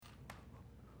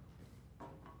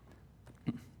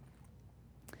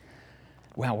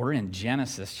Well, we're in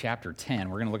Genesis chapter 10.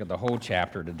 We're going to look at the whole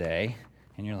chapter today.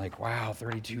 And you're like, wow,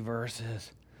 32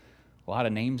 verses. A lot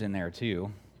of names in there,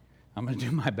 too. I'm going to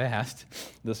do my best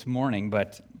this morning,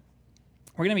 but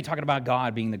we're going to be talking about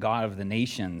God being the God of the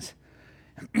nations.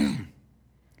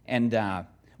 And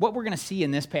what we're going to see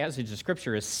in this passage of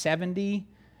Scripture is 70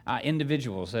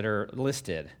 individuals that are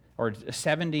listed, or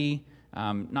 70,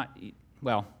 I'm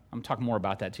talking more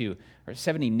about that, too, or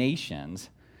 70 nations.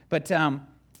 But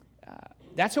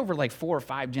that's over like 4 or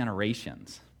 5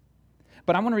 generations.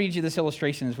 But I want to read you this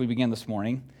illustration as we begin this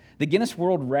morning. The Guinness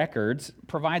World Records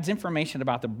provides information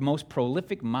about the most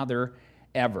prolific mother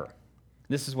ever.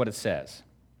 This is what it says.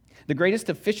 The greatest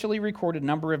officially recorded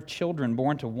number of children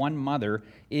born to one mother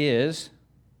is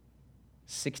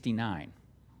 69.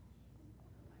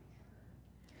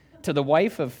 To the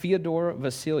wife of Fyodor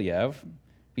Vasilyev,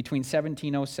 between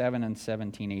 1707 and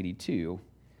 1782,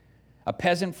 a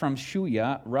peasant from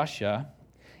Shuya, Russia,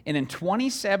 and in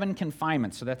 27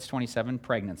 confinements, so that's 27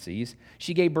 pregnancies,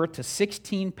 she gave birth to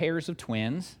 16 pairs of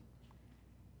twins,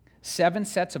 7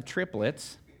 sets of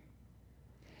triplets,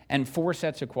 and 4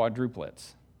 sets of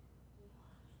quadruplets.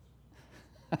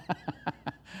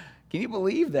 Can you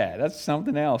believe that? That's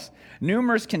something else.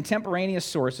 Numerous contemporaneous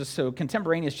sources, so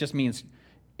contemporaneous just means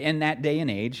in that day and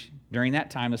age, during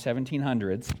that time, the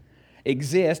 1700s,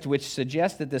 exist, which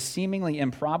suggests that this seemingly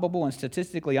improbable and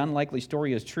statistically unlikely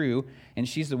story is true, and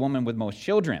she's the woman with most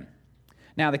children.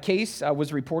 Now, the case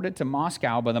was reported to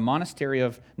Moscow by the monastery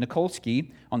of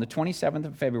Nikolsky on the 27th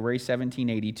of February,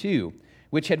 1782,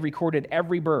 which had recorded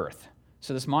every birth.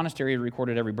 So this monastery had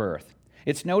recorded every birth.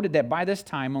 It's noted that by this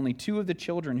time, only 2 of the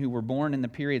children who were born in the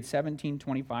period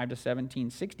 1725 to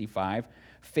 1765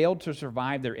 failed to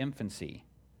survive their infancy.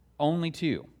 Only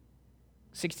 2.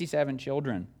 67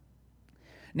 children.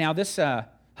 Now, this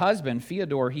husband,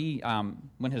 Fyodor,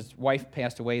 when his wife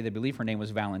passed away, they believe her name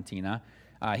was Valentina,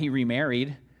 he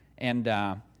remarried, and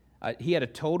he had a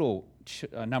total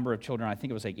number of children. I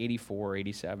think it was like 84 or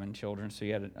 87 children, so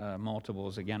he had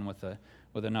multiples again with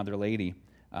another lady,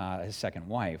 his second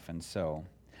wife. And so,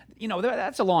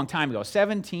 that's a long time ago,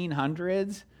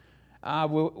 1700s.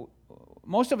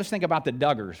 Most of us think about the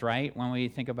Duggars, right, when we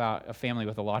think about a family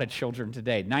with a lot of children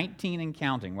today. 19 and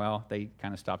counting. Well, they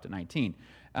kind of stopped at 19.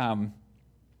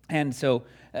 And so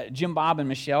Jim Bob and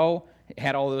Michelle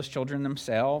had all those children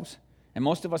themselves, and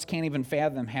most of us can't even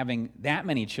fathom having that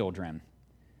many children,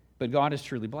 but God has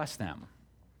truly blessed them.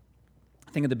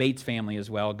 Think of the Bates family as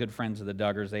well, good friends of the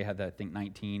Duggars. They had, I think,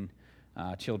 19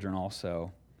 children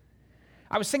also.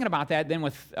 I was thinking about that then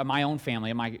with my own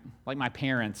family, my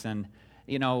parents, and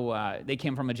they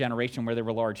came from a generation where there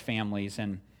were large families,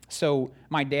 and so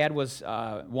my dad was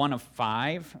one of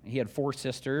 5. He had 4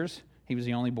 sisters. He was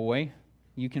the only boy.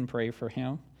 You can pray for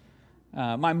him.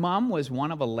 My mom was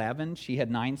one of 11. She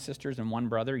had 9 sisters and 1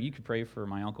 brother. You could pray for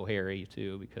my Uncle Harry,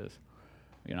 too, because,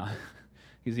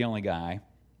 he's the only guy.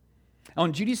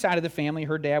 On Judy's side of the family,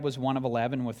 her dad was one of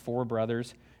 11 with 4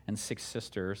 brothers and 6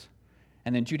 sisters.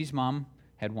 And then Judy's mom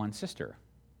had 1 sister.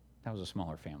 That was a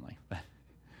smaller family.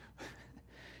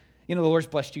 The Lord's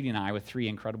blessed Judy and I with 3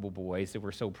 incredible boys that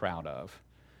we're so proud of,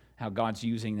 how God's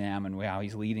using them and how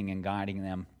He's leading and guiding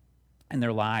them in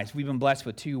their lives. We've been blessed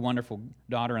with 2 wonderful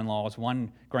daughter-in-laws,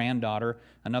 1 granddaughter,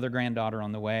 another granddaughter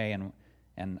on the way,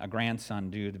 and a grandson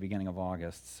due at the beginning of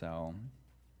August. So,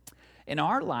 in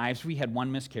our lives, we had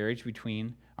 1 miscarriage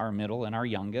between our middle and our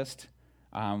youngest.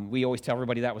 We always tell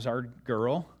everybody that was our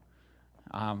girl,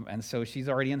 and so she's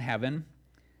already in heaven.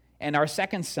 And our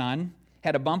second son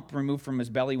had a bump removed from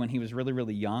his belly when he was really,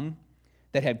 really young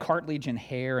that had cartilage and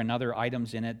hair and other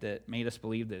items in it that made us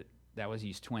believe that was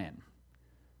his twin.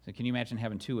 So can you imagine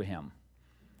having 2 of him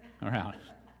around?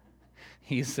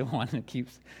 He's the one that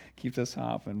keeps us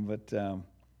hopping. But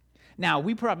now,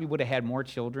 we probably would have had more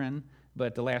children,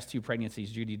 but the last 2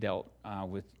 pregnancies, Judy dealt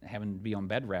with having to be on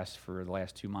bed rest for the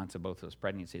last 2 months of both those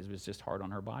pregnancies. It was just hard on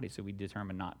her body, so we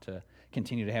determined not to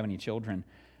continue to have any children.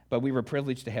 But we were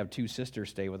privileged to have 2 sisters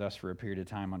stay with us for a period of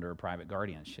time under a private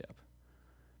guardianship.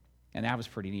 And that was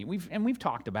pretty neat. We've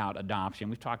talked about adoption.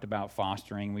 We've talked about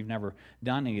fostering. We've never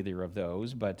done either of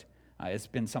those, but it's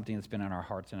been something that's been in our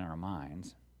hearts and in our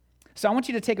minds. So I want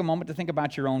you to take a moment to think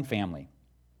about your own family.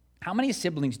 How many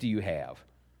siblings do you have?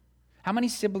 How many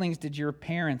siblings did your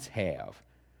parents have?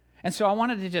 And so I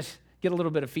wanted to just get a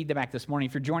little bit of feedback this morning.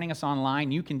 If you're joining us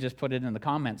online, you can just put it in the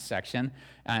comments section,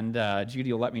 and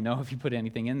Judy will let me know if you put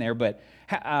anything in there. But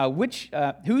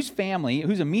whose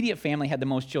immediate family had the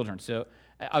most children? So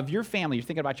of your family, you're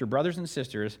thinking about your brothers and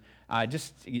sisters,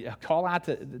 just call out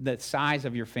the size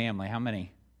of your family. How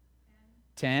many?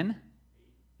 10?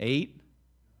 8?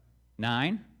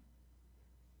 9?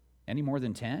 Any more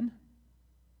than 10?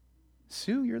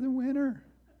 Sue, you're the winner.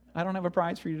 I don't have a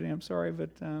prize for you today, I'm sorry,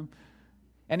 but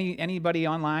anybody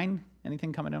online?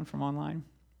 Anything coming in from online?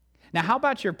 Now, how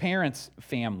about your parents'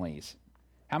 families?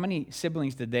 How many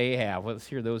siblings did they have? Let's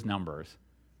hear those numbers.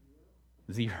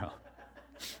 0.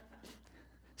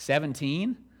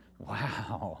 17?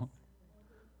 Wow.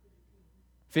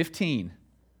 15?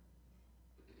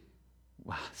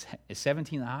 Wow, is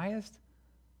 17 the highest?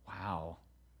 Wow.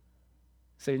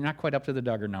 So you're not quite up to the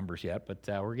Duggar numbers yet, but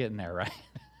we're getting there, right?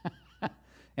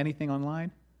 Anything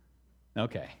online?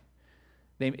 Okay.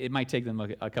 It might take them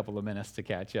a couple of minutes to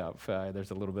catch up.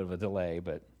 There's a little bit of a delay,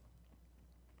 but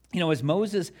as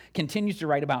Moses continues to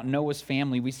write about Noah's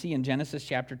family, we see in Genesis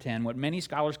chapter 10 what many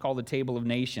scholars call the Table of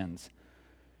Nations.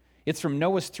 It's from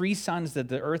Noah's 3 sons that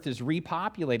the earth is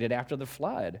repopulated after the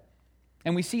flood.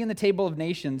 And we see in the Table of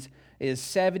Nations is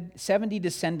 70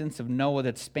 descendants of Noah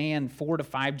that span 4 to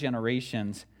 5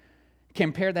 generations.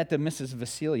 Compare that to Mrs.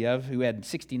 Vasilyev, who had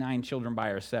 69 children by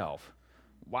herself.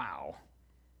 Wow.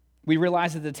 We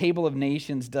realize that the Table of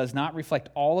Nations does not reflect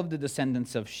all of the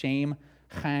descendants of Shem,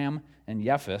 Ham, and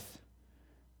Japheth,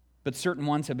 but certain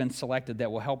ones have been selected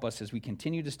that will help us as we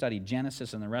continue to study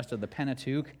Genesis and the rest of the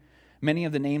Pentateuch. Many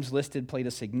of the names listed played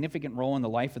a significant role in the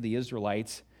life of the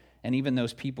Israelites and even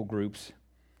those people groups.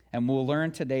 And we'll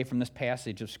learn today from this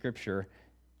passage of Scripture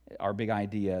our big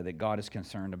idea that God is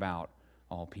concerned about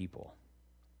all people.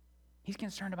 He's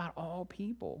concerned about all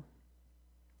people.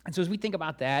 And so as we think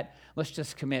about that, let's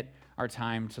just commit our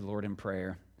time to the Lord in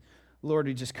prayer. Lord,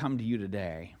 we just come to you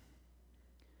today.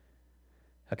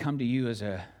 I come to you as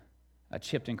a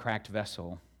chipped and cracked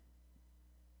vessel,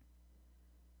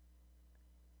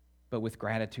 but with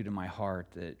gratitude in my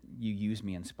heart that you use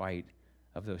me in spite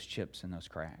of those chips and those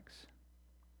cracks.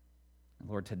 And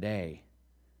Lord, today,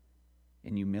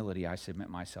 in humility, I submit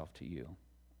myself to you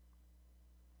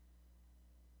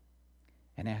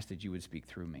and ask that you would speak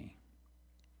through me,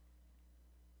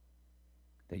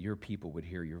 that your people would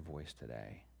hear your voice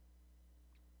today.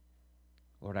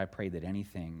 Lord, I pray that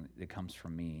anything that comes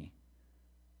from me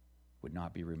would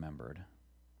not be remembered,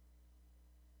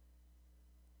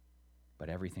 but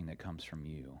everything that comes from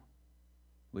you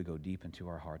would go deep into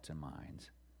our hearts and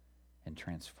minds and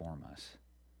transform us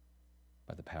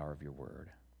by the power of your word.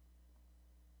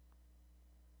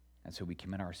 And so we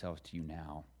commit ourselves to you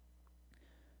now.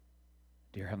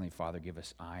 Dear Heavenly Father, give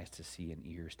us eyes to see and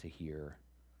ears to hear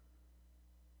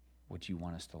what you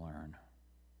want us to learn.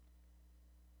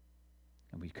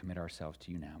 And we commit ourselves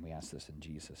to you now. We ask this in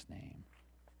Jesus' name.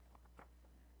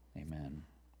 Amen.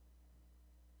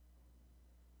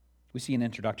 We see an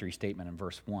introductory statement in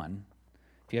verse 1.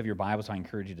 If you have your Bibles, I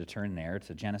encourage you to turn there. It's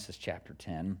Genesis chapter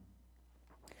 10. And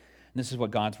this is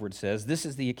what God's word says. This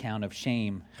is the account of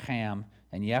Shem, Ham,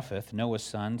 and Japheth, Noah's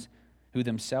sons, who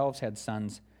themselves had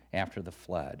sons after the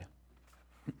flood.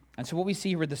 And so what we see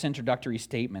here with this introductory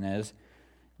statement is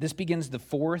this begins the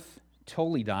 4th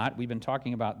Toledot. We've been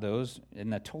talking about those,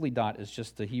 and the Toledot is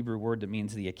just the Hebrew word that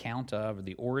means the account of, or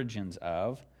the origins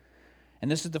of.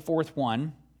 And this is the 4th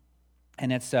one,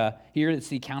 and it's here it's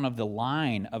the account of the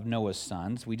line of Noah's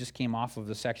sons. We just came off of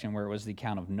the section where it was the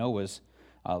account of Noah's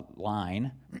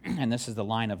line, and this is the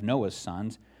line of Noah's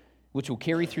sons, which will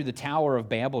carry through the Tower of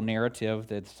Babel narrative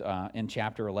that's in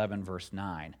chapter 11, verse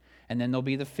 9. And then there'll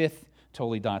be the 5th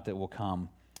Toledot that will come,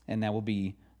 and that will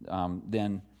be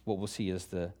then what we'll see is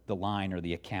the line or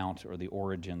the account or the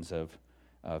origins of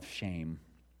Shem.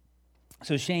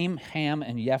 So Shem, Ham,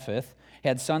 and Japheth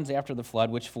had sons after the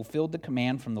flood, which fulfilled the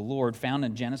command from the Lord found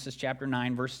in Genesis chapter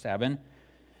 9, verse 7. And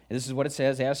this is what it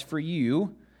says, "As for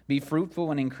you, be fruitful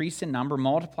and increase in number,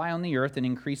 multiply on the earth and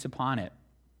increase upon it."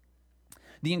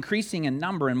 The increasing in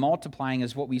number and multiplying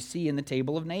is what we see in the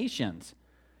Table of Nations.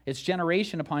 It's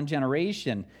generation upon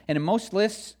generation. And in most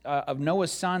lists of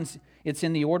Noah's sons, it's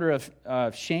in the order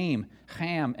of Shem,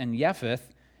 Ham, and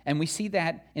Japheth. And we see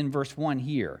that in verse 1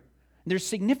 here. There's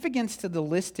significance to the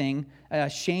listing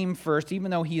Shem first, even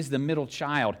though he is the middle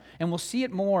child. And we'll see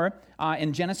it more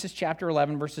in Genesis chapter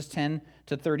 11, verses 10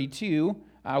 to 32,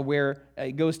 where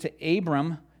it goes to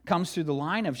Abram, comes through the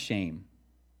line of Shem,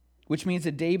 which means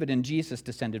that David and Jesus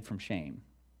descended from Shem.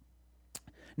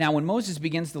 Now, when Moses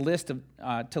begins to list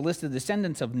the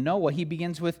descendants of Noah, he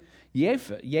begins with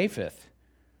Japheth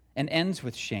and ends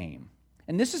with Shem.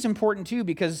 And this is important too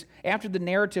because after the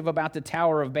narrative about the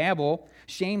Tower of Babel,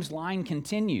 Shem's line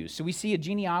continues. So we see a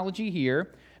genealogy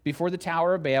here before the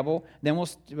Tower of Babel, then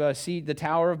we'll see the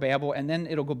Tower of Babel, and then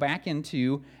it'll go back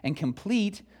into and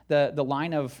complete the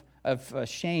line of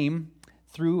Shem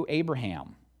through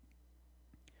Abraham.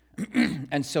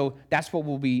 And so that's what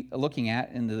we'll be looking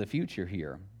at into the future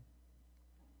here.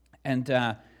 And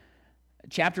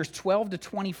Chapters 12 to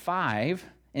 25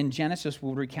 in Genesis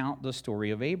will recount the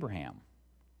story of Abraham.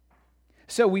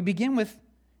 So we begin with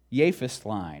Japheth's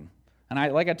line.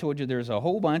 And like I told you, there's a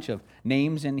whole bunch of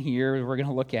names in here we're going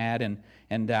to look at,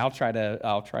 and I'll try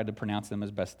to pronounce them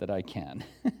as best that I can.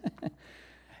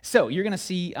 So you're going to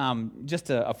see just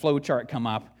a flow chart come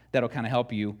up that'll kind of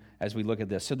help you as we look at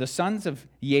this. So the sons of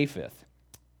Japheth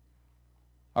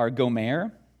are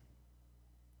Gomer,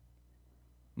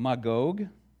 Magog,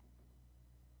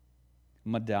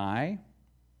 Madai,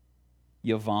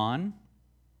 Yavon,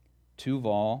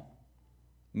 Tuval,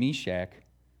 Meshach,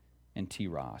 and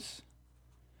Tiras.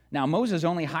 Now, Moses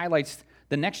only highlights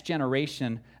the next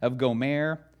generation of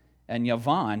Gomer and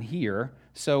Yavon here,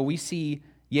 so we see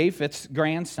Japheth's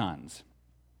grandsons.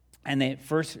 And they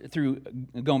first, through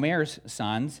Gomer's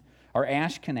sons, are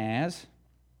Ashkenaz,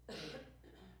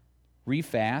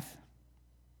 Rephath,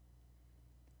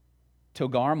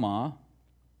 Togarmah,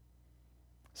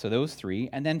 so those three.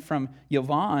 And then from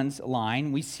Yavon's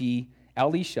line, we see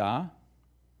Elisha,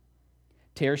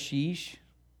 Tarshish,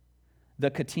 the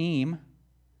Katim,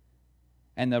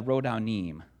 and the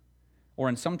Rodanim. Or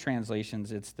in some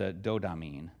translations, it's the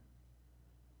Dodamine.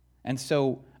 And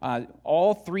so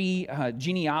all three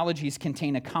genealogies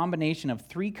contain a combination of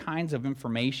three kinds of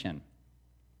information,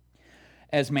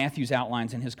 as Matthews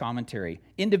outlines in his commentary.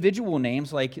 Individual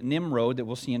names like Nimrod, that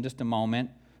we'll see in just a moment,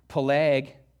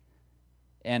 Peleg,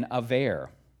 and Aver.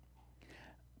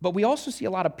 But we also see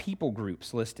a lot of people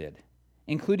groups listed,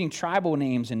 including tribal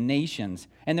names and nations.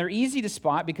 And they're easy to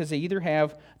spot because they either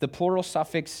have the plural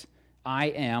suffix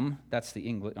im, that's the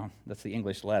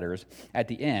English letters, at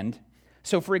the end.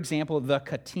 So, for example, the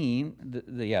Katim,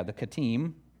 the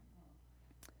Katim,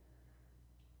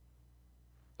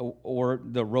 or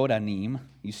the Rodanim,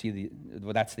 you see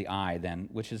that's the I then,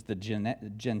 which is the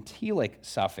gentilic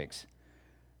suffix.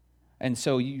 And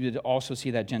so you would also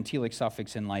see that gentilic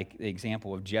suffix in like the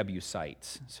example of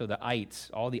Jebusites. So the ites,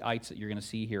 all the ites that you're going to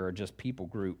see here are just people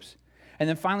groups. And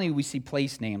then finally we see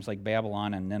place names like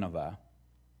Babylon and Nineveh.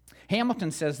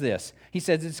 Hamilton says this. He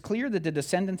says, it's clear that the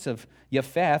descendants of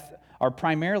Japheth are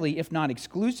primarily, if not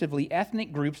exclusively,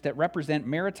 ethnic groups that represent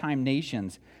maritime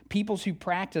nations, peoples who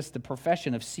practiced the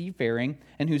profession of seafaring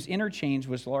and whose interchange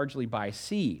was largely by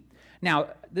sea. Now,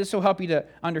 this will help you to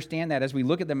understand that as we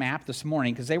look at the map this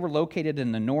morning, because they were located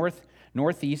in the north,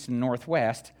 northeast, and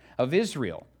northwest of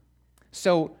Israel.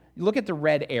 So look at the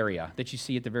red area that you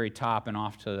see at the very top and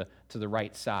off to the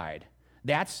right side.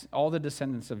 That's all the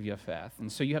descendants of Japheth.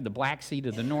 And so you have the Black Sea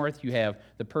to the north, you have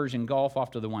the Persian Gulf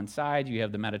off to the one side, you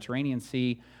have the Mediterranean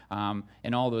Sea,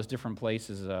 and all those different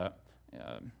places.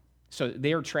 So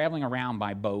they are traveling around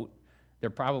by boat.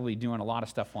 They're probably doing a lot of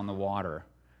stuff on the water.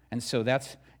 And so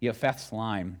that's Japheth's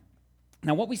line.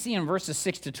 Now what we see in verses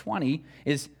 6 to 20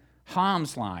 is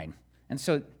Ham's line. And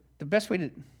so the best way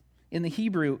to, in the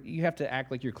Hebrew, you have to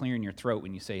act like you're clearing your throat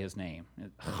when you say his name.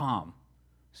 Ham.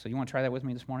 So you want to try that with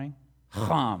me this morning?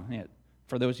 Ham. Yeah.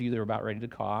 For those of you that are about ready to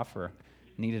cough or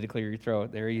needed to clear your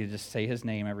throat, there you just say his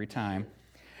name every time.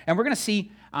 And we're going to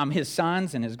see his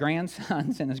sons and his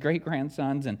grandsons and his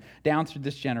great-grandsons and down through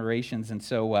this generations. And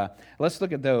so let's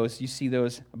look at those. You see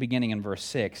those beginning in verse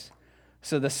 6.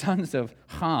 So the sons of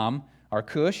Ham are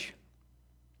Cush,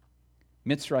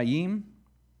 Mitzrayim,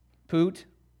 Put,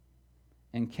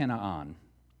 and Canaan.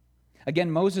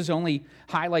 Again, Moses only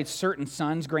highlights certain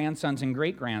sons, grandsons, and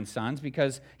great-grandsons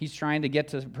because he's trying to get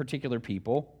to particular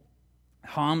people.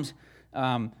 Ham's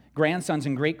grandsons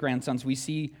and great-grandsons we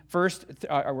see first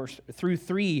through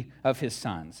three of his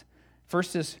sons.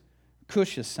 First is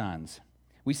Cush's sons.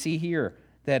 We see here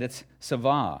that it's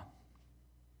Savah,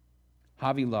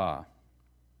 Havilah,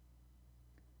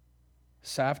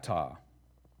 Savtah,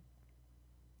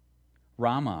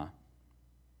 Ramah,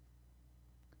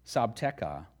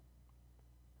 Sabteka,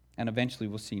 and eventually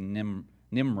we'll see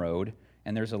Nimrod,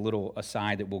 and there's a little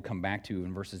aside that we'll come back to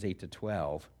in verses 8 to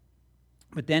 12.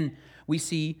 But then we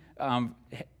see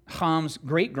Ham's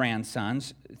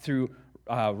great-grandsons through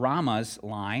Ramah's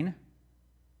line,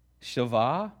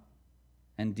 Shavah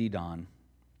and Dedan.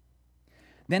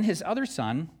 Then his other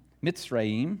son,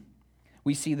 Mitzrayim,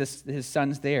 we see his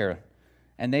sons there,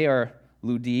 and they are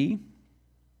Ludi,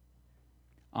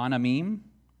 Anamim,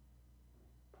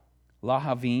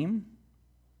 Lahavim,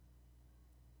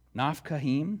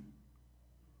 Naphkahim,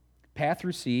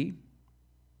 Pathrusi,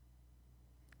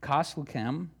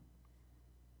 Kaslukem,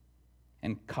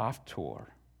 and Kaphtor.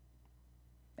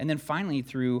 And then finally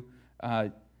through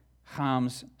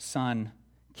Ham's son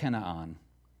Canaan,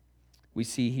 we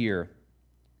see here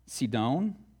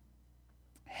Sidon,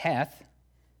 Heth,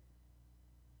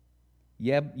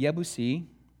 Yebusi,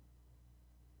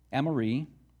 Amori,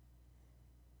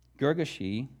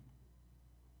 Girgashi,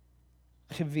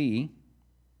 Chivi,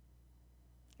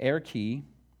 Erki,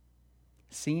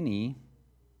 Sini,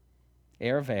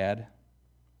 Arvad,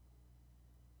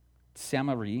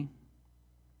 Samari,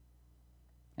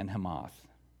 and Hamath.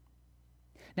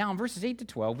 Now, in verses 8 to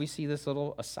 12, we see this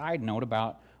little aside note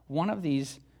about one of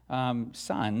these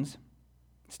sons.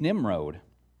 It's Nimrod.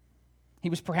 He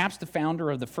was perhaps the founder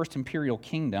of the first imperial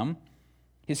kingdom.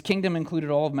 His kingdom included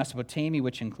all of Mesopotamia,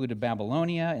 which included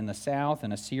Babylonia in the south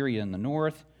and Assyria in the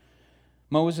north.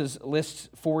 Moses lists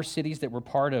 4 cities that were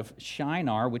part of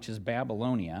Shinar, which is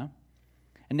Babylonia.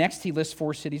 And next he lists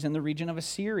 4 cities in the region of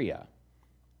Assyria.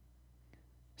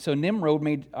 So Nimrod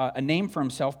made a name for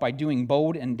himself by doing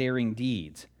bold and daring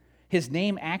deeds. His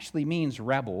name actually means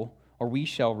rebel, or we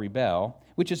shall rebel,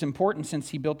 which is important since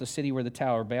he built the city where the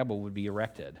Tower of Babel would be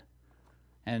erected.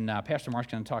 And Pastor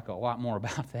Mark's going to talk a lot more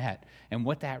about that and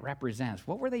what that represents.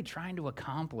 What were they trying to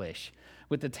accomplish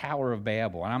with the Tower of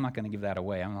Babel? And I'm not going to give that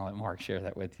away. I'm going to let Mark share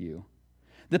that with you.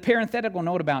 The parenthetical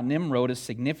note about Nimrod is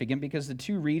significant because the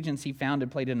 2 regions he founded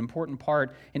played an important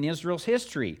part in Israel's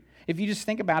history. If you just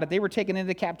think about it, they were taken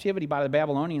into captivity by the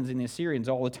Babylonians and the Assyrians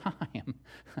all the time.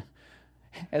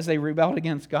 As they rebelled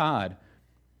against God,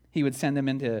 he would send them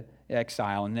into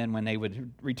exile, and then when they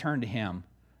would return to him,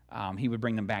 he would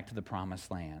bring them back to the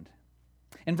promised land.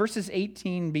 In verses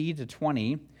 18b to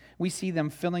 20, we see them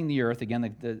filling the earth.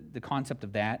 Again, the concept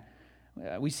of that.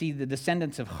 We see the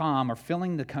descendants of Ham are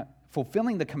fulfilling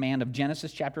the command of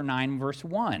Genesis chapter 9, verse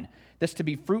 1. That's to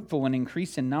be fruitful and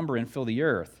increase in number and fill the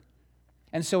earth.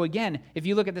 And so again, if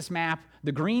you look at this map,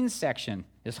 the green section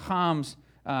is Ham's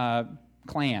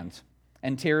clans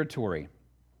and territory.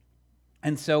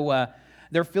 And so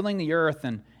they're filling the earth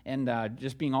and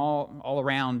just being all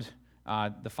around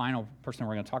the final person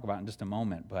we're going to talk about in just a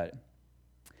moment. But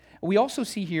we also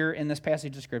see here in this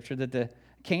passage of Scripture that the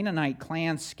Canaanite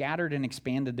clans scattered and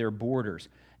expanded their borders.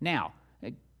 Now,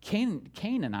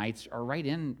 Canaanites are right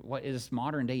in what is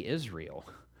modern-day Israel.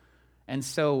 And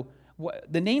so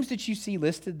the names that you see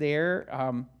listed there,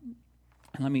 and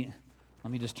let me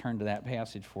just turn to that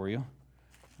passage for you,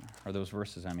 or those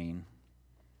verses, I mean.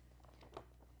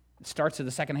 It starts at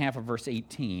the second half of verse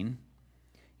 18.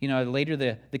 You know, later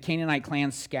the Canaanite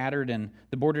clans scattered, and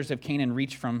the borders of Canaan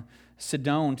reached from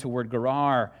Sidon toward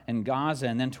Gerar and Gaza,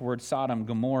 and then toward Sodom,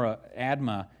 Gomorrah,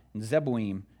 Admah, and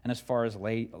Zeboim, and as far as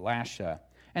Lasha.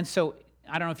 And so,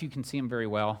 I don't know if you can see them very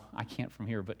well. I can't from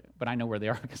here, but I know where they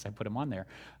are because I put them on there.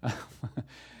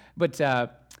 But,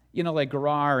 like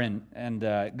Gerar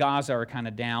and Gaza are kind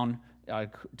of down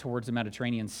towards the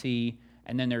Mediterranean Sea.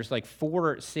 And then there's like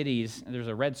 4 cities. There's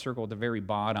a red circle at the very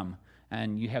bottom.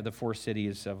 And you have the 4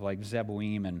 cities of like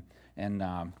Zeboim and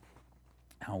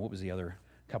what was the other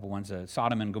couple ones?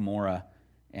 Sodom and Gomorrah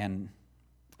and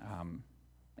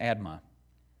Admah.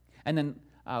 And then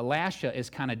Lasha is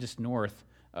kind of just north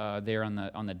there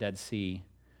on the Dead Sea.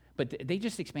 But they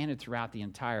just expanded throughout the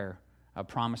entire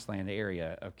promised land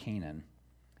area of Canaan.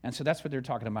 And so that's what they're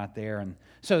talking about there. And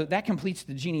so that completes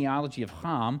the genealogy of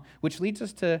Ham, which leads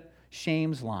us to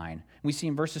Shem's line. We see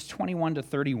in verses 21 to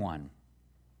 31.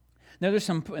 Now there's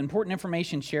some important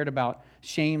information shared about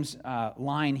Shem's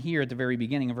line here at the very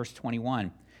beginning of verse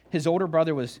 21. His older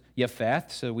brother was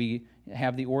Japheth, so we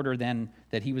have the order then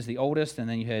that he was the oldest, and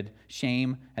then you had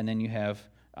Shem, and then you have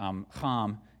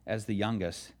Ham as the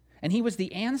youngest. And he was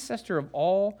the ancestor of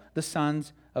all the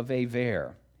sons of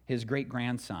Aver, his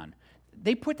great-grandson.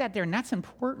 They put that there, and that's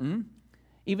important,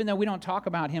 even though we don't talk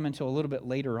about him until a little bit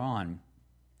later on.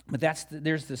 But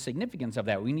there's the significance of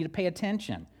that. We need to pay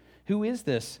attention. Who is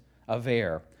this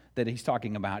Aver that he's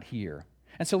talking about here?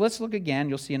 And so let's look again.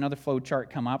 You'll see another flow chart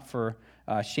come up for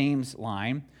Shem's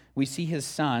line. We see his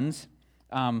sons,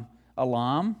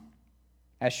 Elam,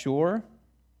 Ashur,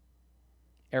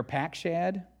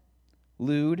 Arpachshad,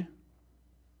 Lud,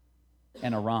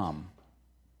 and Aram.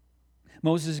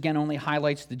 Moses again only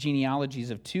highlights the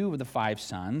genealogies of 2 of the 5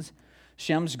 sons.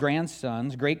 Shem's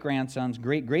grandsons, great-grandsons,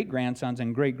 great-great-grandsons,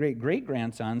 and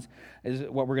great-great-great-grandsons is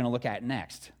what we're going to look at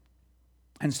next.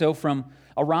 And so from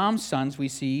Aram's sons, we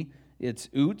see it's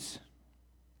Uts,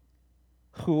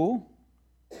 Hul,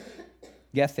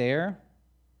 Gether,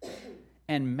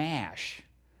 and Mash.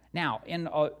 Now, in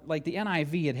like the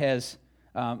NIV, it has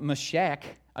Meshech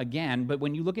again, but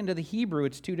when you look into the Hebrew,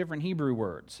 it's 2 different Hebrew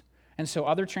words. And so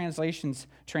other translations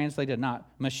translated not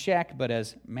Meshech, but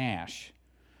as Mash.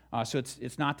 So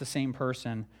it's not the same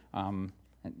person.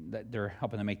 They're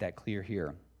helping to make that clear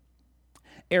here.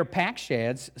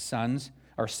 Arpachshad's son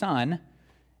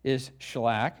is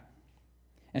Shalach,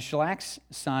 and Shalach's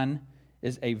son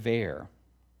is Aver.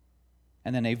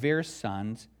 And then Aver's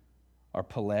sons are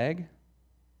Peleg,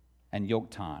 and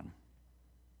Yoktan.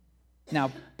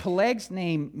 Now, Peleg's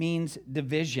name means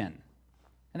division,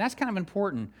 and that's kind of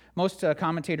important. Most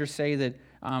commentators say that,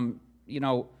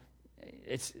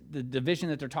 it's the division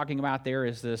that they're talking about there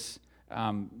is this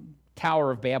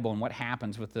Tower of Babel and what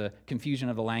happens with the confusion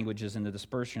of the languages and the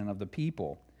dispersion of the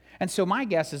people. And so my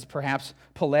guess is perhaps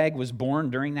Peleg was born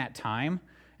during that time,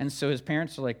 and so his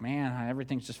parents are like, man,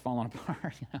 everything's just falling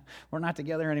apart. We're not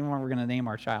together anymore. We're going to name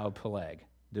our child Peleg,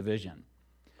 division.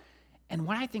 And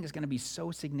what I think is going to be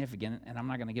so significant, and I'm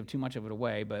not going to give too much of it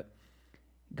away, but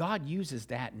God uses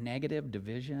that negative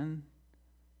division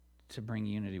to bring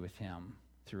unity with him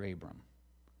through Abram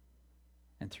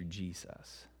and through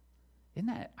Jesus.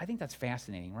 I think that's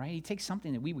fascinating, right? He takes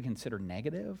something that we would consider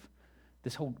negative,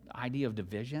 this whole idea of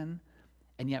division,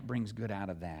 and yet brings good out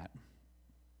of that.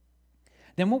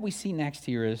 Then what we see next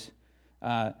here is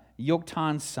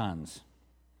Yoktan's sons,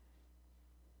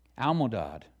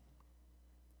 Almodad,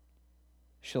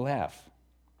 Shalef,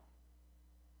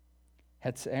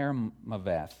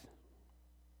 Hetzermaveth,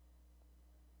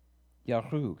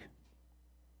 Yarug,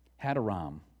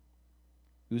 Hadaram,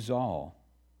 Uzal,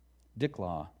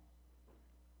 Diklah,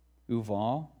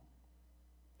 Uval,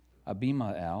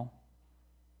 Abimael,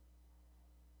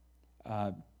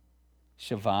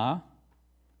 Shavah,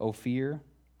 Ophir,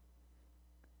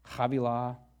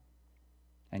 Havilah,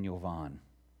 and Yovan.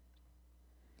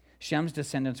 Shem's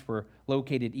descendants were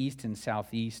located east and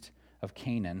southeast of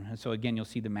Canaan. And so again, you'll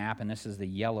see the map, and this is the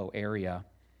yellow area.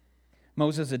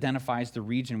 Moses identifies the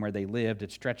region where they lived.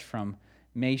 It stretched from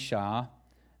Mesha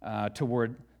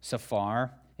toward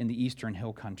Safar in the eastern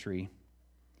hill country.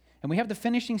 And we have the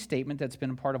finishing statement that's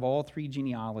been a part of all three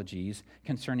genealogies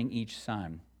concerning each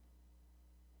son.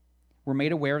 We're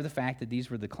made aware of the fact that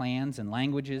these were the clans and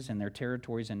languages and their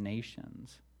territories and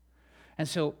nations. And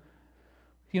so,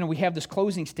 we have this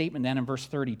closing statement then in verse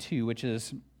 32, which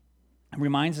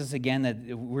reminds us again that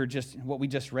what we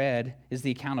just read is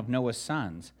the account of Noah's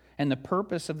sons. And the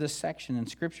purpose of this section in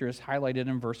Scripture is highlighted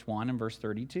in verse 1 and verse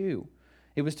 32.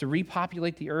 It was to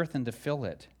repopulate the earth and to fill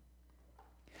it.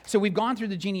 So we've gone through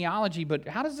the genealogy, but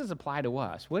how does this apply to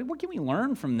us? What can we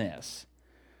learn from this?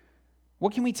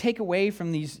 What can we take away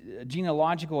from these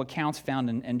genealogical accounts found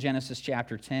in Genesis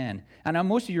chapter 10? I know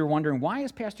most of you are wondering, why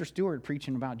is Pastor Stewart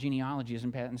preaching about genealogies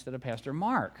instead of Pastor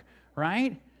Mark,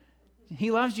 right?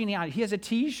 He loves genealogy. He has a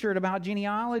T-shirt about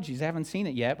genealogies. I haven't seen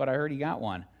it yet, but I heard he got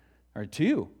one. Or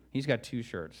two. He's got 2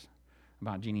 shirts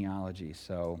about genealogy.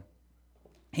 So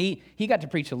he got to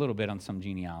preach a little bit on some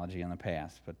genealogy in the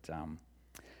past. But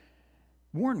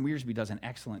Warren Wiersbe does an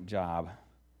excellent job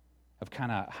of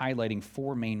kind of highlighting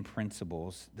 4 main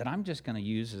principles that I'm just going to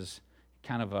use as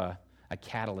kind of a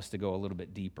catalyst to go a little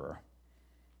bit deeper.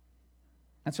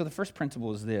 And so the first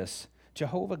principle is this: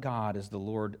 Jehovah God is the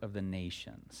Lord of the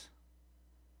nations,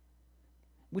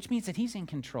 which means that he's in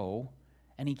control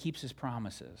and he keeps his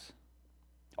promises.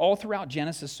 All throughout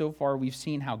Genesis so far, we've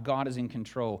seen how God is in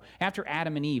control. After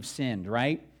Adam and Eve sinned,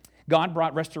 right? God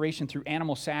brought restoration through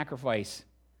animal sacrifice.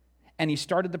 And he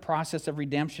started the process of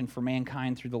redemption for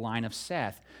mankind through the line of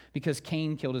Seth, because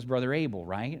Cain killed his brother Abel,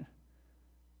 right?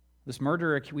 This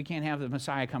murderer, we can't have the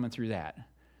Messiah coming through that.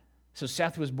 So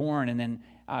Seth was born, and then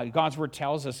God's word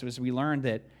tells us, as we learned,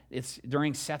 that it's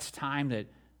during Seth's time that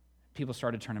people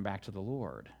started turning back to the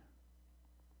Lord.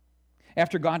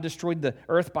 After God destroyed the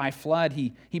earth by flood,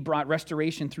 he brought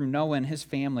restoration through Noah and his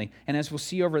family. And as we'll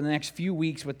see over the next few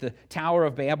weeks with the Tower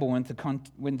of Babel and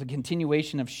the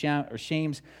continuation of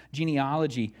Shem's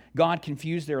genealogy, God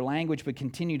confused their language but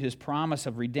continued his promise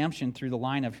of redemption through the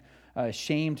line of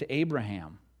Shem to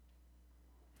Abraham.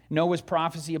 Noah's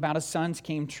prophecy about his sons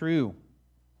came true.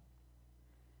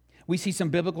 We see some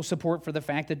biblical support for the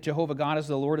fact that Jehovah God is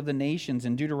the Lord of the nations.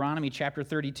 In Deuteronomy chapter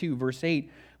 32, verse 8,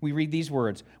 we read these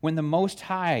words: "When the Most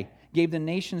High gave the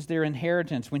nations their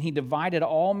inheritance, when he divided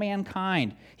all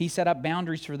mankind, he set up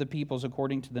boundaries for the peoples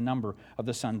according to the number of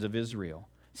the sons of Israel."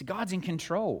 See, God's in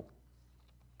control.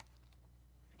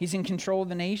 He's in control of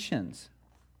the nations.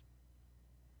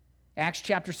 Acts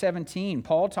chapter 17,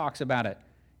 Paul talks about it.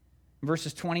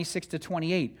 Verses 26 to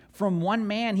 28. "From one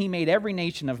man he made every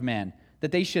nation of men,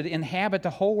 that they should inhabit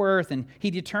the whole earth, and he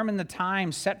determined the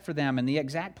time set for them and the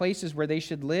exact places where they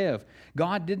should live.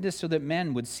 God did this so that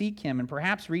men would seek him and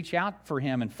perhaps reach out for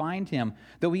him and find him,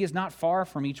 though he is not far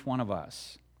from each one of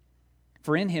us.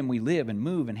 For in him we live and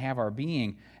move and have our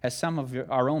being. As some of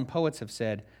our own poets have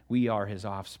said, we are his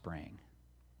offspring."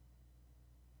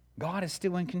 God is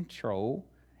still in control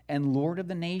and Lord of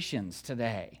the nations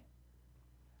today.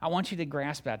 I want you to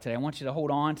grasp that today. I want you to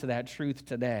hold on to that truth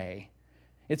today.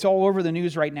 It's all over the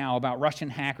news right now about Russian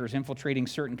hackers infiltrating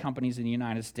certain companies in the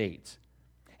United States.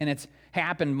 And it's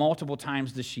happened multiple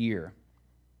times this year.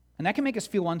 And that can make us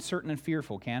feel uncertain and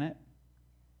fearful, can it?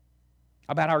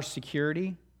 About our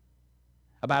security,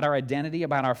 about our identity,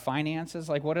 about our finances.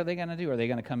 Like, what are they going to do? Are they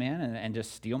going to come in and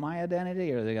just steal my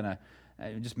identity? Or are they going to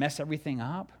just mess everything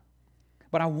up?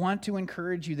 But I want to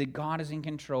encourage you that God is in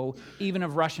control even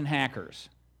of Russian hackers.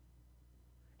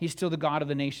 He's still the God of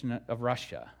the nation of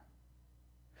Russia.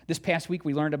 This past week,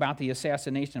 we learned about the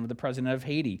assassination of the president of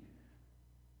Haiti.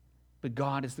 But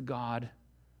God is the God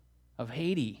of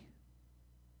Haiti.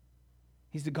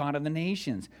 He's the God of the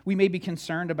nations. We may be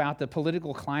concerned about the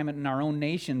political climate in our own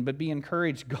nation, but be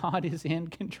encouraged. God is in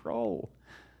control.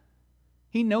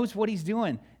 He knows what he's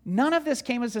doing. None of this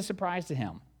came as a surprise to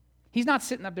him. He's not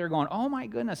sitting up there going, oh my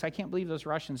goodness, I can't believe those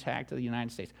Russians hacked the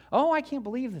United States. Oh, I can't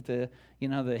believe that the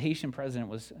Haitian president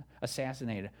was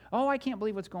assassinated. Oh, I can't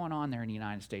believe what's going on there in the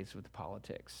United States with the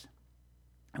politics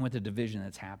and with the division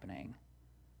that's happening.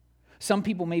 Some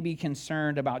people may be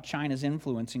concerned about China's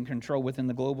influence and control within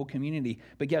the global community,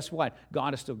 but guess what?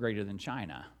 God is still greater than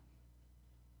China.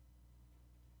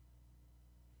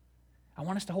 I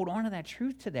want us to hold on to that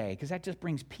truth today because that just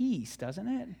brings peace, doesn't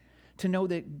it? To know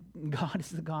that God is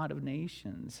the God of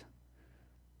nations.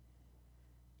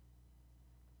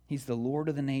 He's the Lord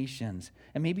of the nations.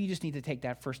 And maybe you just need to take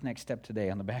that first next step today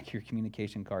on the back of your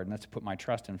communication card, and that's to put my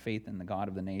trust and faith in the God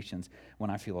of the nations when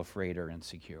I feel afraid or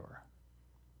insecure.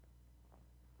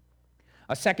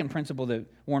 A second principle that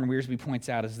Warren Wiersbe points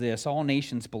out is this: all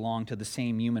nations belong to the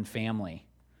same human family.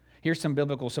 Here's some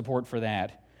biblical support for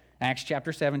that. Acts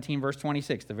chapter 17, verse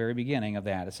 26, the very beginning of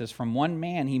that. It says, from one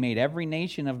man he made every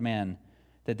nation of men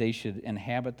that they should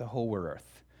inhabit the whole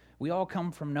earth. We all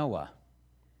come from Noah.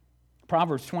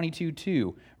 Proverbs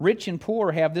 22:2, rich and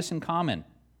poor have this in common: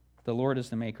 the Lord is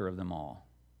the maker of them all.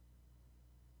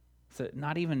 So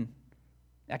not even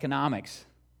economics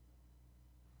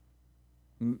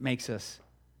makes us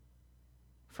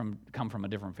come from a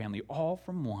different family, all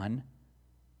from one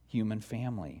human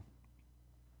family.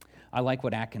 I like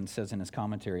what Atkins says in his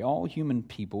commentary. All human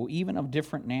people, even of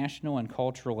different national and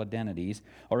cultural identities,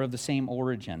 are of the same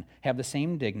origin, have the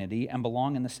same dignity, and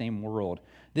belong in the same world.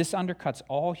 This undercuts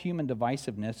all human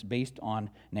divisiveness based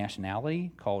on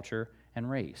nationality, culture,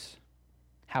 and race.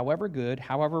 However good,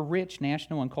 however rich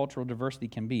national and cultural diversity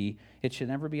can be, it should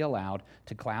never be allowed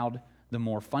to cloud the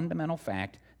more fundamental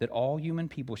fact that all human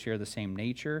people share the same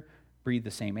nature, breathe the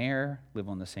same air, live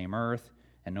on the same earth,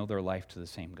 and know their life to the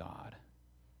same God.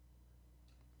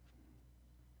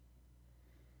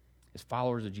 As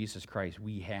followers of Jesus Christ,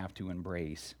 we have to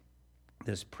embrace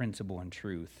this principle and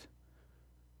truth.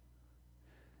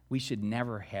 We should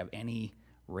never have any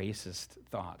racist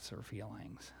thoughts or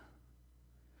feelings.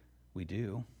 We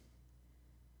do.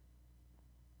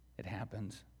 It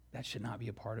happens. That should not be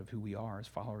a part of who we are as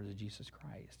followers of Jesus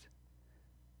Christ.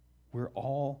 We're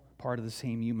all part of the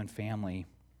same human family.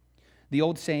 The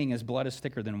old saying is blood is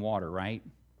thicker than water, right?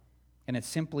 And it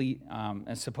simply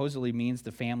and supposedly means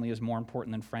the family is more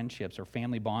important than friendships, or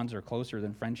family bonds are closer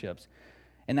than friendships.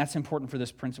 And that's important for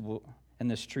this principle and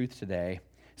this truth today.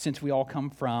 Since we all come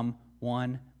from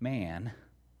one man,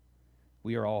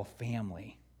 we are all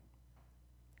family.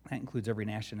 That includes every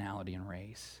nationality and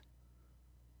race.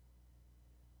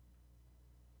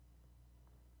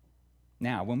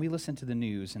 Now, when we listen to the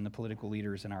news and the political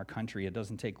leaders in our country, it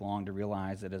doesn't take long to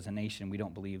realize that as a nation, we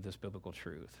don't believe this biblical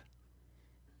truth.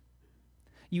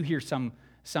 You hear some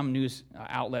news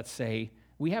outlets say,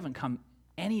 we haven't come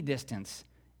any distance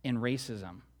in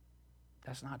racism.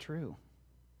 That's not true.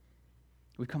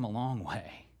 We've come a long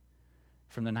way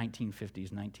from the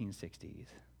 1950s, 1960s.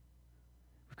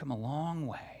 We've come a long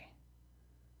way.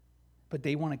 But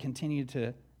they want to continue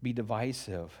to be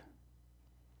divisive.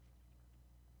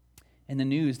 In the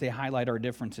news, they highlight our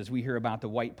differences. We hear about the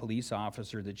white police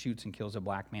officer that shoots and kills a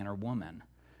black man or woman.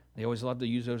 They always love to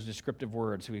use those descriptive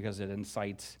words because it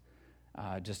incites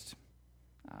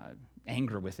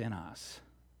anger within us.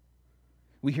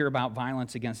 We hear about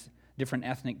violence against different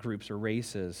ethnic groups or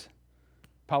races.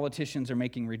 Politicians are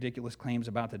making ridiculous claims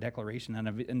about the Declaration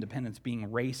of Independence being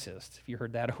racist. If you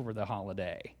heard that over the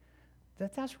holiday,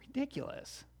 that's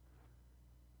ridiculous.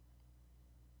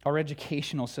 Our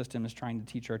educational system is trying to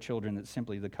teach our children that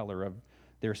simply the color of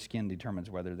their skin determines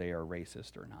whether they are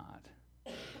racist or not.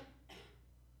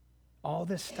 All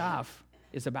this stuff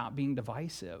is about being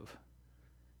divisive,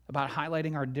 about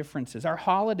highlighting our differences. Our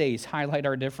holidays highlight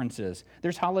our differences.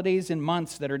 There's holidays and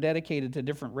months that are dedicated to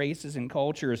different races and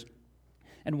cultures.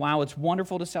 And while it's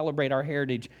wonderful to celebrate our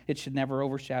heritage, it should never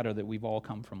overshadow that we've all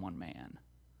come from one man.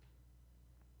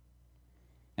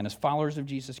 And as followers of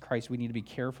Jesus Christ, we need to be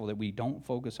careful that we don't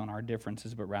focus on our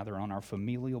differences, but rather on our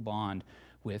familial bond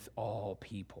with all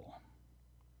people.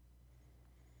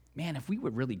 Man, if we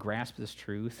would really grasp this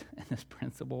truth and this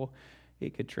principle,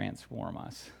 it could transform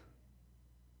us.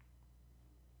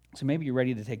 So maybe you're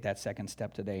ready to take that second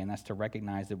step today, and that's to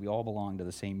recognize that we all belong to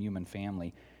the same human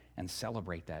family and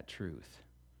celebrate that truth.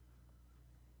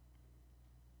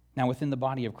 Now, within the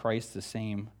body of Christ, the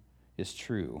same is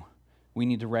true. We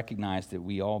need to recognize that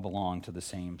we all belong to the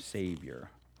same Savior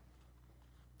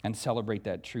and celebrate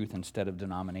that truth instead of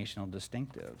denominational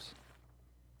distinctives.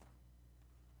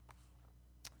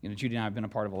 You know, Judy and I have been a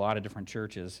part of a lot of different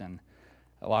churches and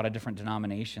a lot of different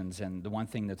denominations, and the one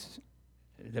thing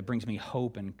that brings me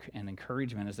hope and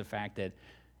encouragement is the fact that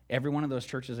every one of those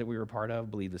churches that we were a part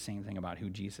of believed the same thing about who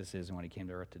Jesus is and what he came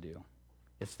to earth to do.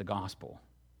 It's the gospel.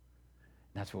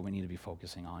 That's what we need to be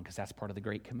focusing on, because that's part of the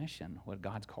Great Commission, what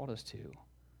God's called us to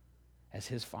as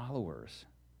his followers.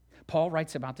 Paul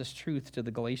writes about this truth to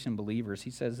the Galatian believers. He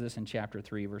says this in chapter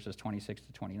 3, verses 26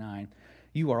 to 29.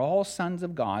 You are all sons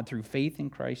of God through faith in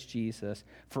Christ Jesus.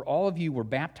 For all of you were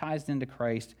baptized into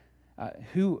Christ,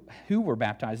 who were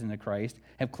baptized into Christ,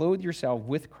 have clothed yourself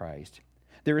with Christ.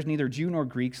 There is neither Jew nor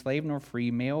Greek, slave nor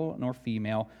free, male nor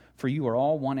female, for you are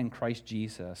all one in Christ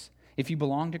Jesus. If you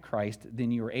belong to Christ, then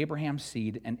you are Abraham's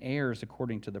seed and heirs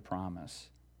according to the promise.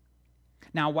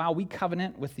 Now, while we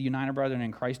covenant with the United Brethren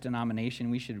in Christ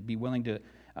denomination, we should be willing to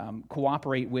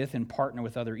cooperate with and partner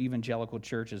with other evangelical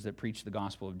churches that preach the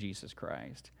gospel of Jesus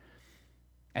Christ.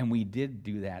 And we did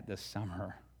do that this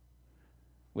summer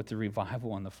with the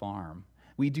revival on the farm.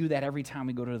 We do that every time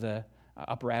we go to the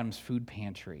Upper Adams Food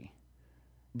Pantry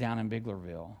down in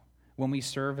Biglerville, when we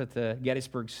serve at the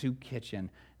Gettysburg Soup Kitchen,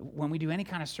 when we do any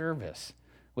kind of service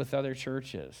with other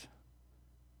churches,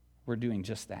 we're doing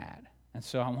just that. And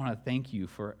so I want to thank you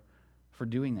for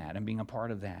doing that and being a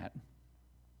part of that.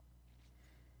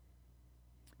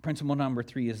 Principle number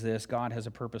 3 is this: God has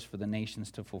a purpose for the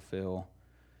nations to fulfill.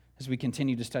 As we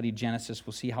continue to study Genesis,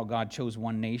 we'll see how God chose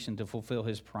one nation to fulfill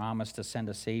his promise to send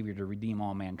a Savior to redeem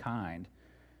all mankind.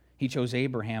 He chose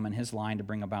Abraham and his line to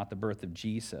bring about the birth of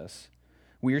Jesus.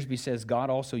 Wiersbe says God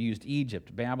also used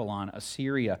Egypt, Babylon,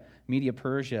 Assyria,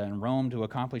 Media-Persia, and Rome to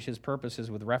accomplish his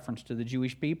purposes with reference to the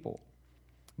Jewish people.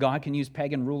 God can use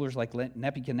pagan rulers like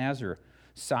Nebuchadnezzar,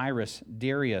 Cyrus,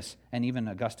 Darius, and even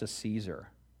Augustus Caesar.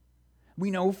 We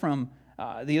know from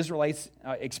the Israelites'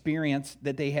 experience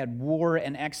that they had war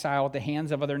and exile at the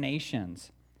hands of other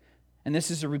nations. And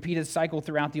this is a repeated cycle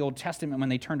throughout the Old Testament when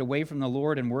they turned away from the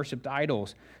Lord and worshipped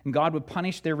idols. And God would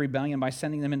punish their rebellion by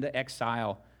sending them into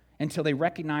exile until they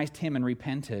recognized him and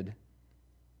repented.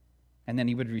 And then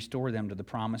he would restore them to the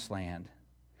promised land.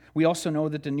 We also know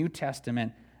that in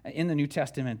the New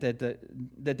Testament,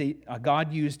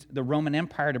 God used the Roman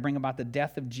Empire to bring about the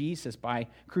death of Jesus by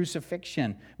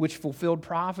crucifixion, which fulfilled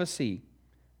prophecy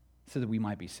so that we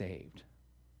might be saved.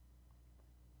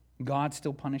 God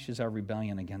still punishes our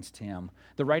rebellion against him.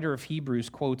 The writer of Hebrews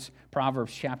quotes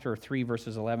Proverbs chapter 3,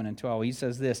 verses 11 and 12. He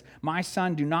says this: My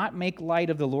son, do not make light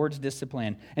of the Lord's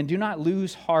discipline, and do not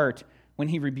lose heart when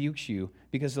he rebukes you,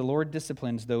 because the Lord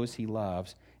disciplines those he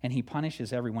loves, and he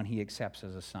punishes everyone he accepts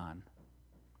as a son.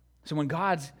 So when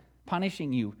God's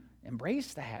punishing you,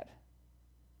 embrace that.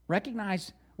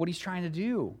 Recognize what he's trying to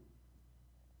do.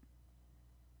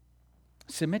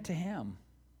 Submit to him.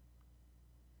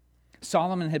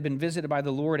 Solomon had been visited by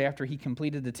the Lord after he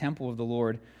completed the temple of the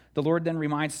Lord. The Lord then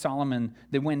reminds Solomon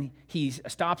that when he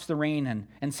stops the rain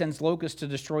and sends locusts to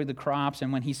destroy the crops,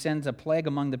 and when he sends a plague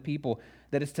among the people,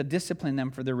 that it's to discipline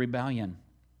them for their rebellion.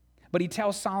 But he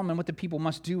tells Solomon what the people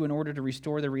must do in order to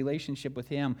restore their relationship with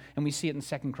him. And we see it in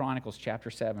 2 Chronicles chapter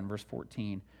 7, verse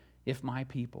 14. If my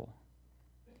people,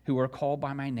 who are called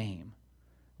by my name,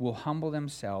 will humble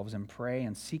themselves and pray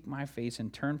and seek my face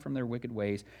and turn from their wicked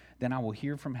ways, then I will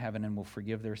hear from heaven and will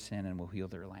forgive their sin and will heal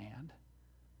their land.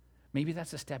 Maybe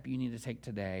that's a step you need to take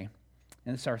today.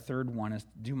 And this is our third one, is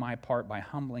do my part by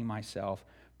humbling myself,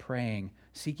 praying,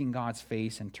 seeking God's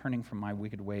face, and turning from my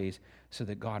wicked ways so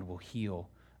that God will heal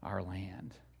our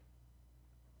land.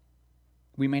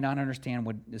 We may not understand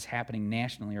what is happening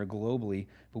nationally or globally,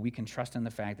 but we can trust in the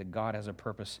fact that God has a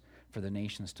purpose for the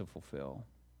nations to fulfill.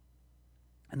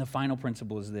 And the final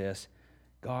principle is this: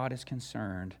 God is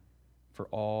concerned for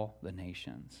all the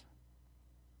nations.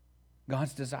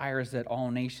 God's desire is that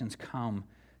all nations come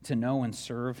to know and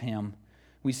serve him.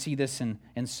 We see this in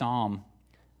Psalm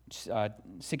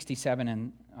 67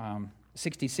 and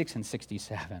 66 and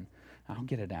 67. I'll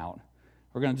get it out.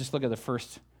 We're going to just look at the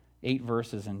first 8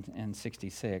 verses in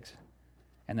 66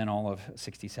 and then all of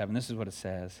 67. This is what it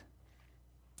says.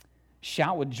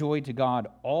 Shout with joy to God,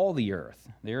 all the earth.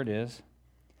 There it is.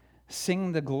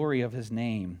 Sing the glory of his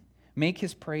name. Make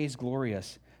his praise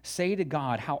glorious. Say to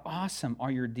God, how awesome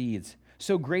are your deeds.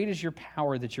 So great is your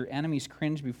power that your enemies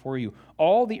cringe before you.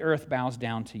 All the earth bows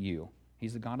down to you.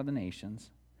 He's the God of the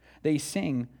nations. They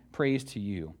sing praise to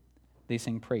you. They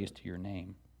sing praise to your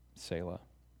name, Selah.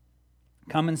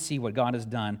 Come and see what God has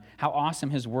done, how awesome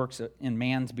his works in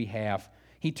man's behalf.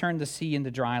 He turned the sea into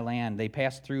dry land. They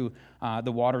passed through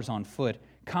the waters on foot.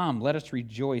 Come, let us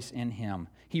rejoice in him.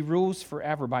 He rules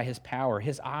forever by his power.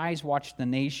 His eyes watch the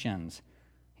nations.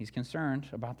 He's concerned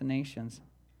about the nations.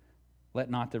 Let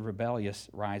not the rebellious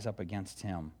rise up against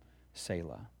him,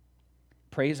 Selah.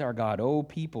 Praise our God, O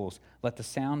peoples. Let the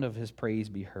sound of his praise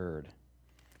be heard.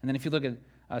 And then if you look at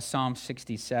Psalm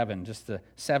 67, just the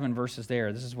 7 verses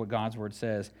there, this is what God's word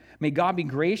says. May God be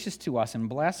gracious to us and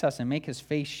bless us and make his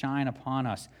face shine upon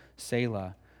us,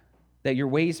 Selah, that your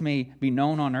ways may be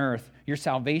known on earth, your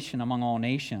salvation among all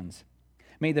nations.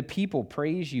 May the people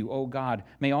praise you, O God.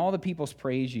 May all the peoples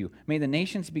praise you. May the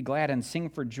nations be glad and sing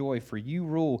for joy, for you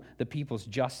rule the peoples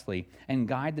justly and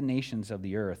guide the nations of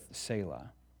the earth,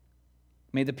 Selah.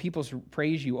 May the peoples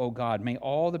praise you, O God. May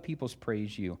all the peoples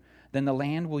praise you. Then the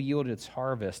land will yield its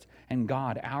harvest, and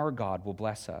God, our God, will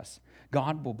bless us.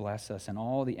 God will bless us, and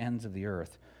all the ends of the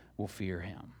earth will fear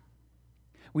him.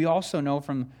 We also know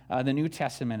from the New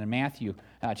Testament in Matthew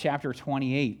chapter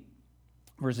 28,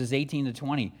 verses 18 to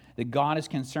 20, that God is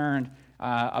concerned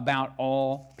about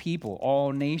all people,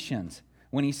 all nations.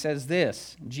 When he says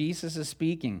this, Jesus is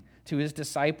speaking to his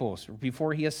disciples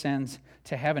before he ascends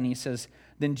to heaven. He says,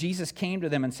 then Jesus came to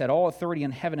them and said, all authority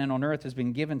in heaven and on earth has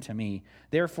been given to me.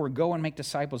 Therefore, go and make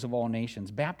disciples of all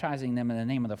nations, baptizing them in the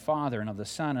name of the Father and of the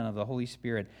Son and of the Holy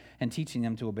Spirit, and teaching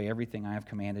them to obey everything I have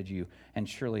commanded you. And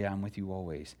surely I am with you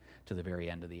always to the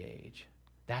very end of the age.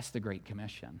 That's the Great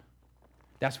Commission.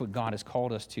 That's what God has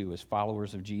called us to as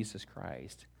followers of Jesus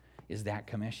Christ, is that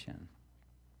commission.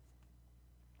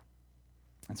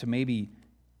 And so maybe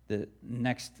the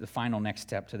final next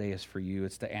step today is for you.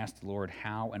 It's to ask the Lord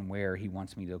how and where he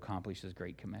wants me to accomplish his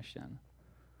Great Commission.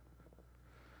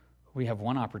 We have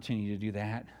one opportunity to do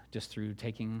that just through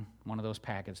taking one of those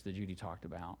packets that Judy talked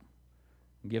about,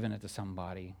 giving it to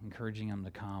somebody, encouraging them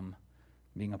to come,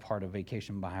 being a part of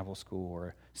Vacation Bible School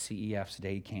or CEF's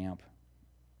day camp.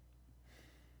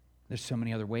 There's so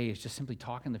many other ways, just simply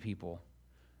talking to people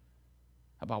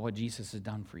about what Jesus has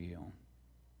done for you.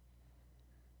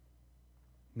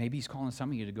 Maybe he's calling some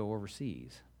of you to go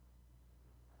overseas,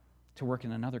 to work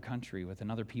in another country with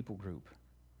another people group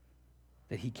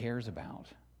that he cares about.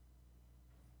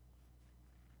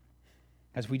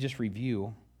 As we just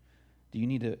review, do you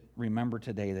need to remember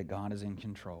today that God is in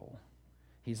control?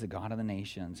 He's the God of the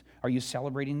nations. Are you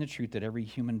celebrating the truth that every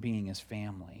human being is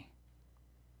family?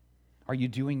 Are you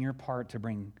doing your part to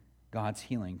bring God's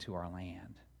healing to our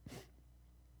land?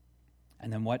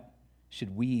 And then what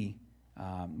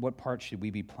part should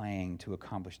we be playing to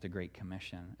accomplish the Great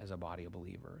Commission as a body of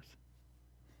believers?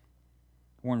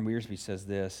 Warren Wiersbe says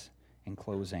this in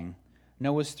closing.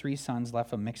 Noah's 3 sons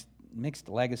left a mixed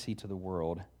legacy to the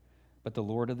world, but the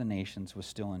Lord of the nations was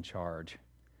still in charge,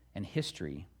 and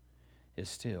history is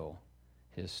still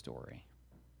his story.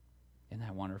 Isn't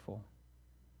that wonderful?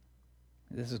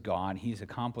 This is God. He's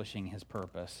accomplishing his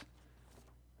purpose,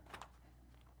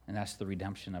 and that's the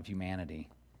redemption of humanity.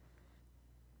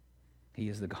 He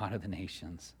is the God of the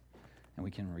nations, and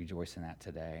we can rejoice in that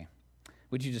today.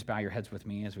 Would you just bow your heads with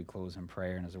me as we close in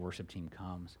prayer and as the worship team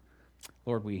comes?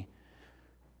 Lord, we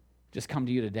just come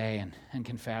to you today and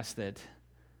confess that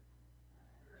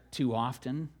too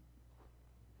often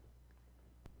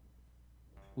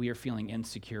we are feeling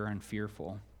insecure and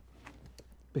fearful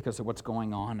because of what's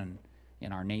going on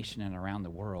in our nation and around the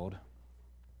world.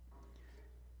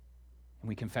 And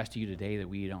we confess to you today that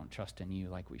we don't trust in you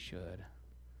like we should.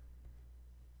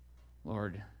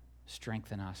 Lord,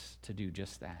 strengthen us to do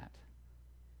just that.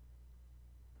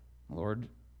 Lord,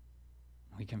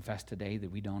 we confess today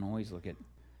that we don't always look at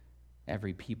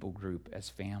every people group as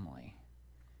family,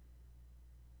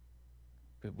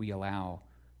 but we allow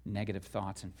negative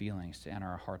thoughts and feelings to enter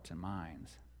our hearts and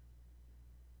minds.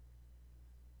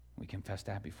 We confess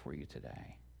that before you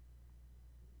today.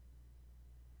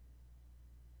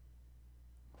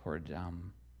 Lord,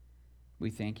 we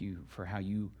thank you for how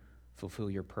you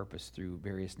fulfill your purpose through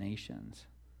various nations.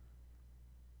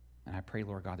 And I pray,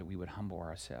 Lord God, that we would humble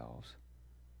ourselves,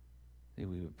 that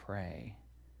we would pray,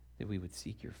 that we would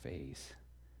seek your face,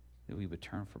 that we would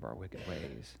turn from our wicked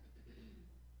ways,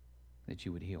 that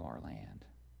you would heal our land.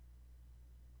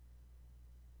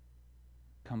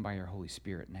 Come by your Holy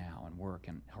Spirit now and work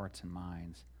in hearts and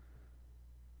minds.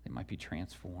 they might be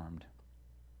transformed.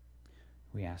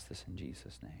 We ask this in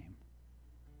Jesus' name.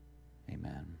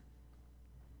 Amen.